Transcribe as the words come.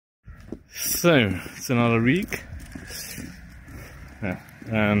So, it's another week. Yeah,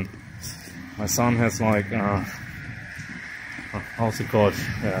 and my son has like, how's it called?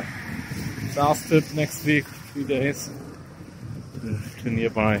 Yeah, class trip next week, 3 days, to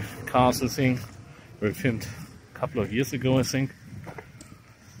nearby castle thing, where we filmed a couple of years ago, I think.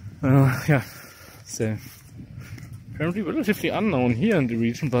 Yeah, so apparently relatively unknown here in the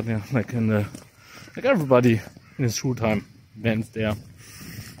region, but yeah, like everybody in his school time went there.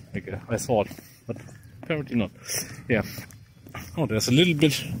 Like I thought, but apparently not. Yeah. Oh, there's a little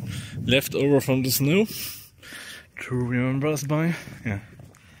bit left over from the snow to remember us by. Yeah.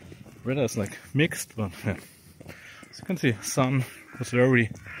 Weather is like mixed, but yeah. As you can see, sun was very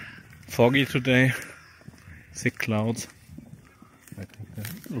foggy today. Thick clouds. I think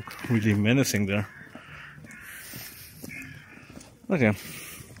they look really menacing there. But yeah.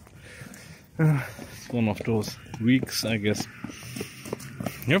 It's one of those weeks, I guess.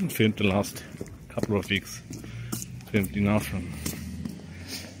 I haven't filmed the last couple of weeks. Filmed enough and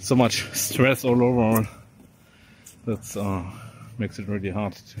so much stress all over. That makes it really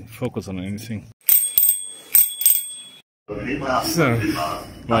hard to focus on anything. So,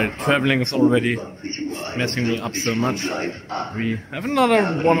 while traveling is already messing me up so much, we have another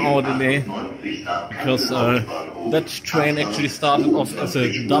 1 hour delay because that train actually started off as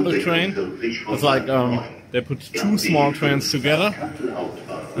a double train. It's like they put 2 small trains together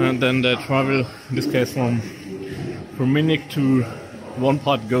and then they travel, in this case from Munich to, one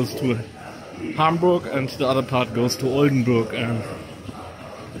part goes to Hamburg and the other part goes to Oldenburg, and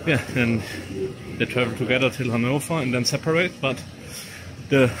yeah, and they travel together till Hanover and then separate. But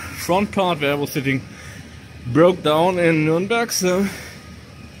the front part where I was sitting broke down in Nuremberg, so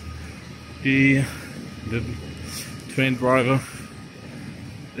the train driver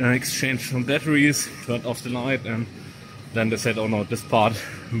exchanged some batteries, turned off the light, and then they said, oh no, this part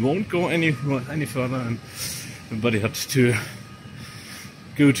won't go any further, and everybody had to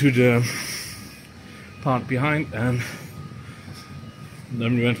go to the part behind, and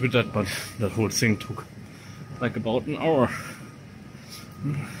then we went with that, but that whole thing took like about an hour.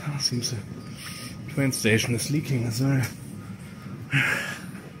 Seems the train station is leaking as well.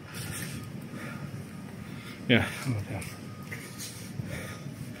 Yeah, but yeah.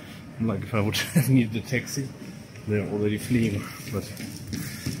 Like if I would need a taxi, they're already fleeing, but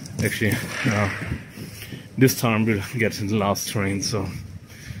actually this time we'll get in the last train, so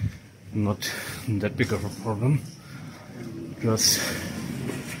not that big of a problem. Just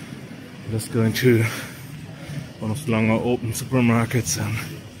going to one of the longer open supermarkets and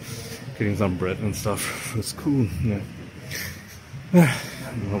getting some bread and stuff for school. Yeah.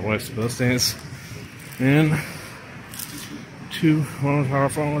 My wife's birthday is in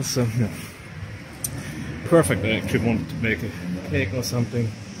 1.5 hours, so yeah. Perfect. I actually wanted to make a cake or something.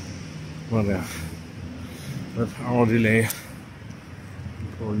 Well, yeah, that hour delay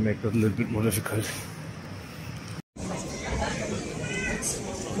probably make that a little bit more difficult.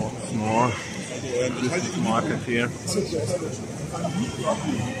 What's more, this market here.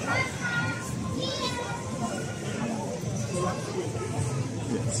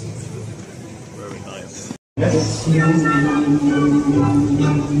 Yes. Very nice.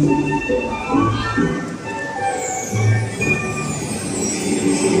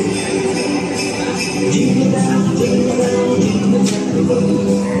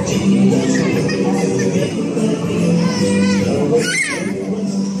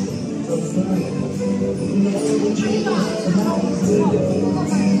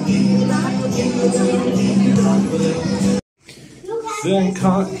 So in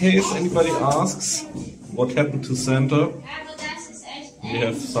case anybody asks what happened to Santa, we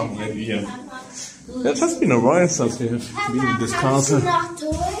have some idea. It has been a while since we have been in this castle.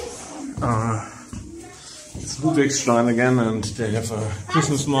 It's Ludwigstein again, and they have a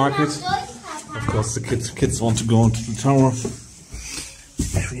Christmas market. Of course, the kids want to go into the tower.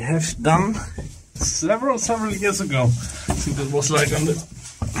 We have done several years ago. I think that was like on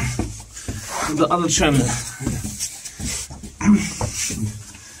the other channel.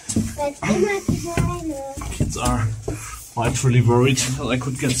 Kids are rightfully worried that I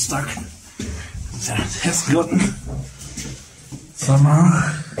could get stuck. That has gotten somehow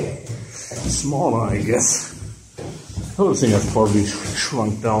smaller, I guess. The whole thing has probably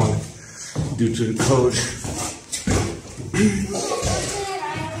shrunk down due to the cold.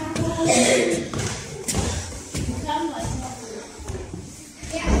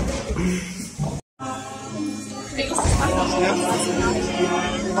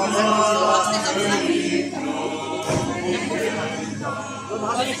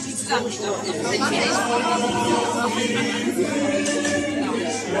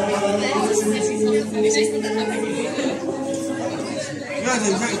 Ja.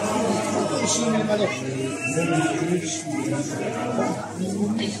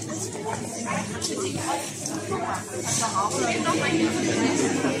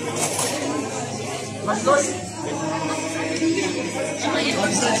 Was los?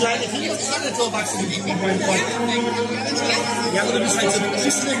 Das ist eine kleine Kind, das ist nicht so erwachsen wie mein Freund. Ja, aber du bist halt so ein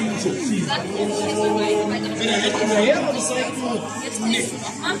Christling so viel. Wenn er nicht hinterher, aber das sagt nur. Jetzt nicht.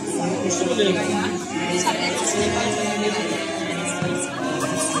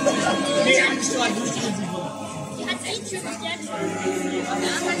 Nee, angestreut, nicht die hat echt schön gestärkt.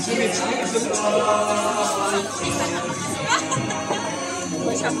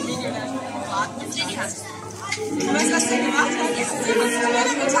 Ich habe ein Video gelernt. Du weißt, was der gemacht hat? Jetzt ist jemand zu mir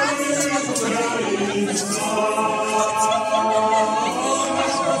getan.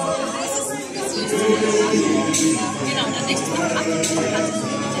 Genau, dann legst du noch ab und mit der Hand.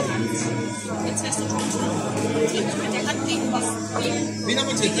 Jetzt fährst du mit der Hand gegen was. Wen haben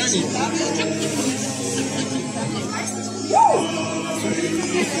wir uns jetzt da nicht?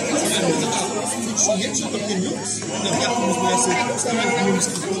 Jetzt schon mit den Jungs. Und dann dachten wir, dass wir jetzt dann mit den Jungs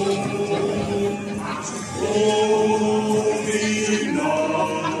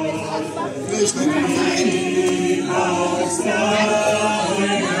ich bin rein.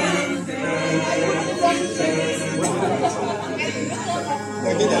 Da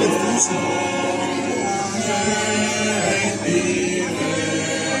geht er jetzt duschen.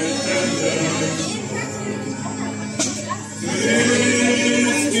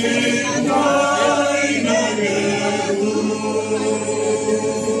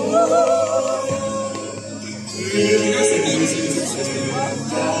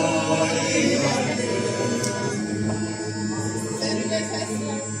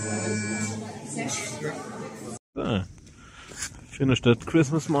 Finished that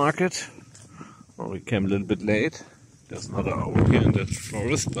Christmas market. Well, we came a little bit late. There's another hour here in the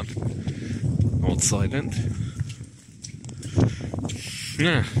forest, but outside and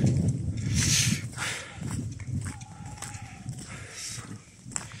yeah.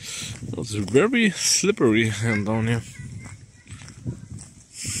 It's very slippery down here.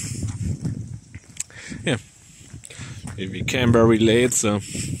 Yeah, we came very late, so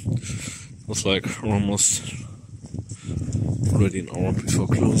it was like almost already an hour before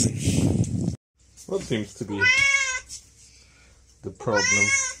closing. What seems to be the problem?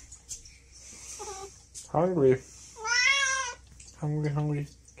 Hungry. Hungry.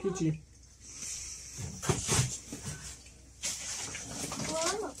 Kitty.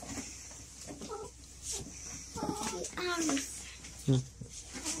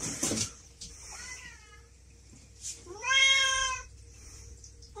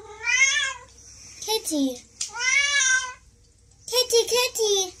 Kitty.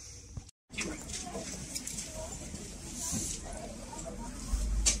 Kitty.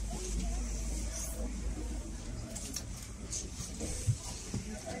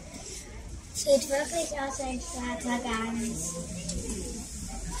 Sieht wirklich aus wie ein schwarzer Gans.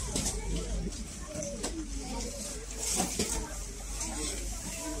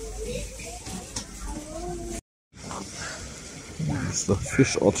 Das ist der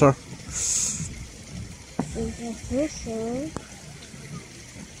Fischotter. Und der Fische.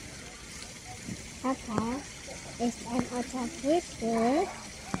 Papa ist ein Otterfische.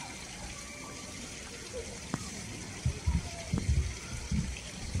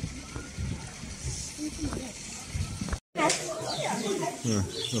 Yeah,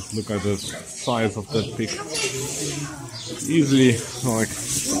 just look at the size of that pig. Easily like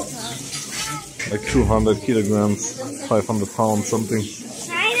 200 kilograms, 500 pounds, something.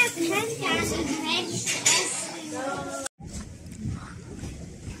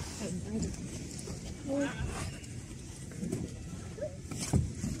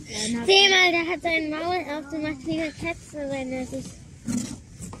 Sieh mal, der hat sein Maul aufgemacht wie eine Katze, wenn er sich.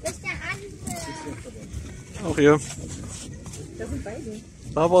 Das ist der andere. Auch hier. Das sind beide.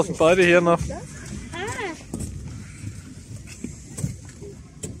 Da sind beide hier noch. Ah.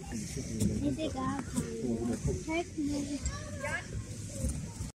 Ist egal.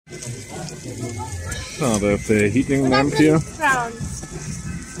 Ah, they have the heating lamp here.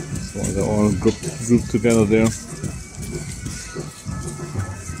 So they're all grouped together there.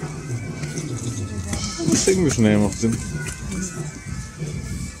 What's the English name of them?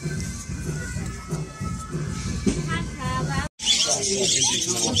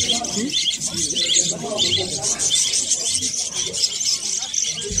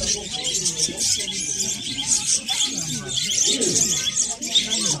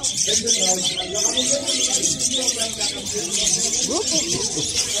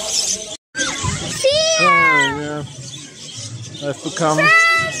 I've become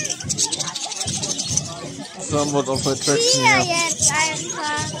somewhat of an attraction Hier here. jetzt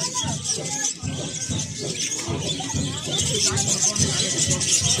einfach.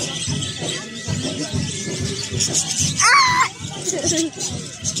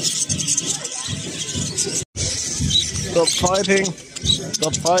 Stop fighting!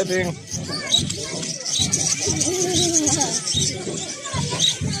 Stop fighting!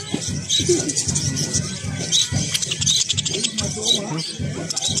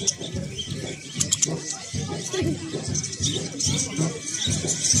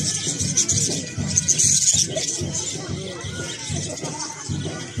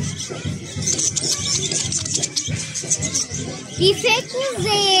 Die ficken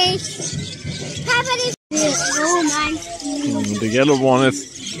sich. Papa, die oh mein. The yellow one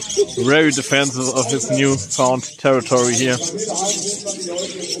is very defensive of his new found territory here.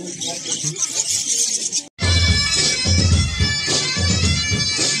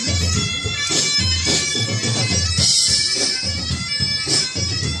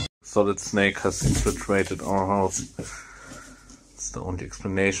 Solid snake has infiltrated our house. It's the only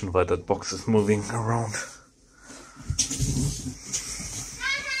explanation why that box is moving around.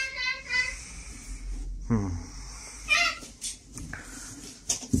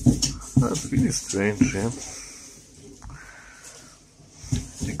 That's really strange, yeah.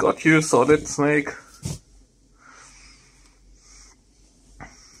 He got you, solid snake.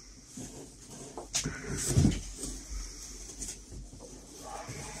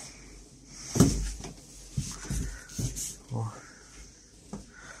 Oh.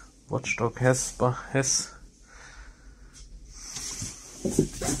 Watchdog has